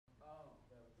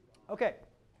OK,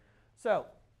 so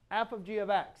f of g of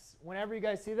x. Whenever you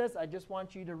guys see this, I just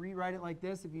want you to rewrite it like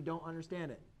this if you don't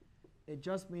understand it. It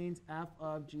just means f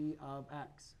of g of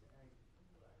x.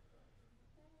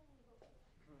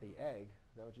 The egg?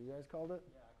 Is that what you guys called it?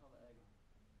 Yeah, I call it egg.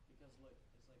 Because look,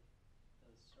 it's like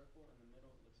the circle in the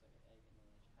middle looks like an egg, and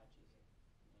then it hatches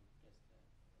and then gets the.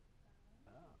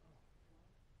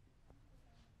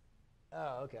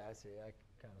 Oh, OK, I see. I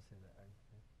kind of see that.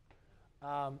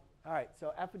 All right,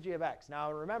 so f of g of x.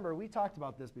 Now, remember, we talked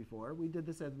about this before. We did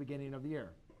this at the beginning of the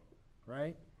year,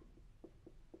 right?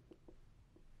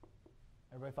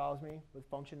 Everybody follows me with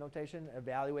function notation,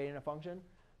 evaluating a function?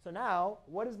 So now,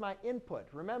 what is my input?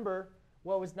 Remember,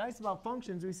 what was nice about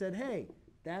functions, we said, hey,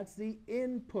 that's the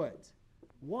input.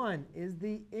 1 is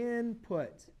the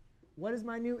input. What is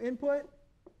my new input?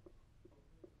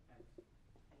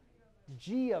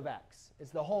 G of x.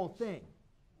 It's the whole thing.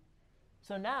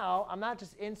 So now, I'm not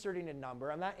just inserting a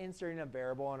number. I'm not inserting a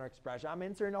variable in an expression. I'm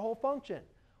inserting a whole function.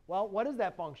 Well, what is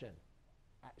that function?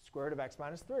 Square root of x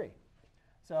minus 3.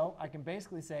 So I can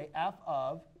basically say f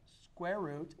of square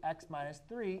root x minus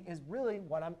 3 is really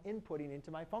what I'm inputting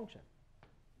into my function.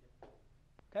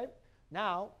 OK?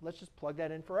 Now, let's just plug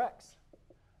that in for x.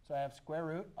 So I have square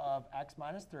root of x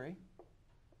minus 3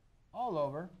 all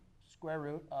over square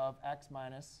root of x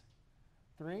minus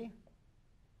 3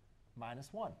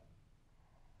 minus 1.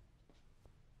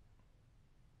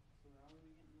 So how are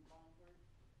we getting the bottom part?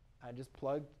 I just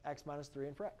plugged x minus 3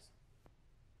 in for x.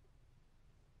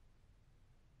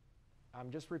 I'm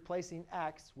just replacing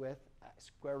x with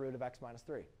square root of x minus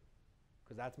 3,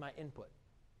 because that's my input.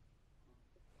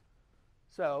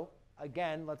 So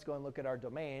again, let's go and look at our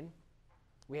domain.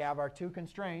 We have our two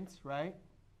constraints, right?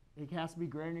 It has to be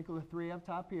greater than or equal to 3 up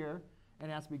top here,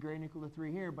 and it has to be greater than or equal to 3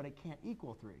 here, but it can't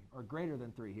equal 3 or greater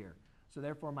than 3 here. So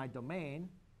therefore, my domain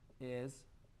is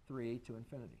 3 to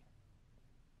infinity.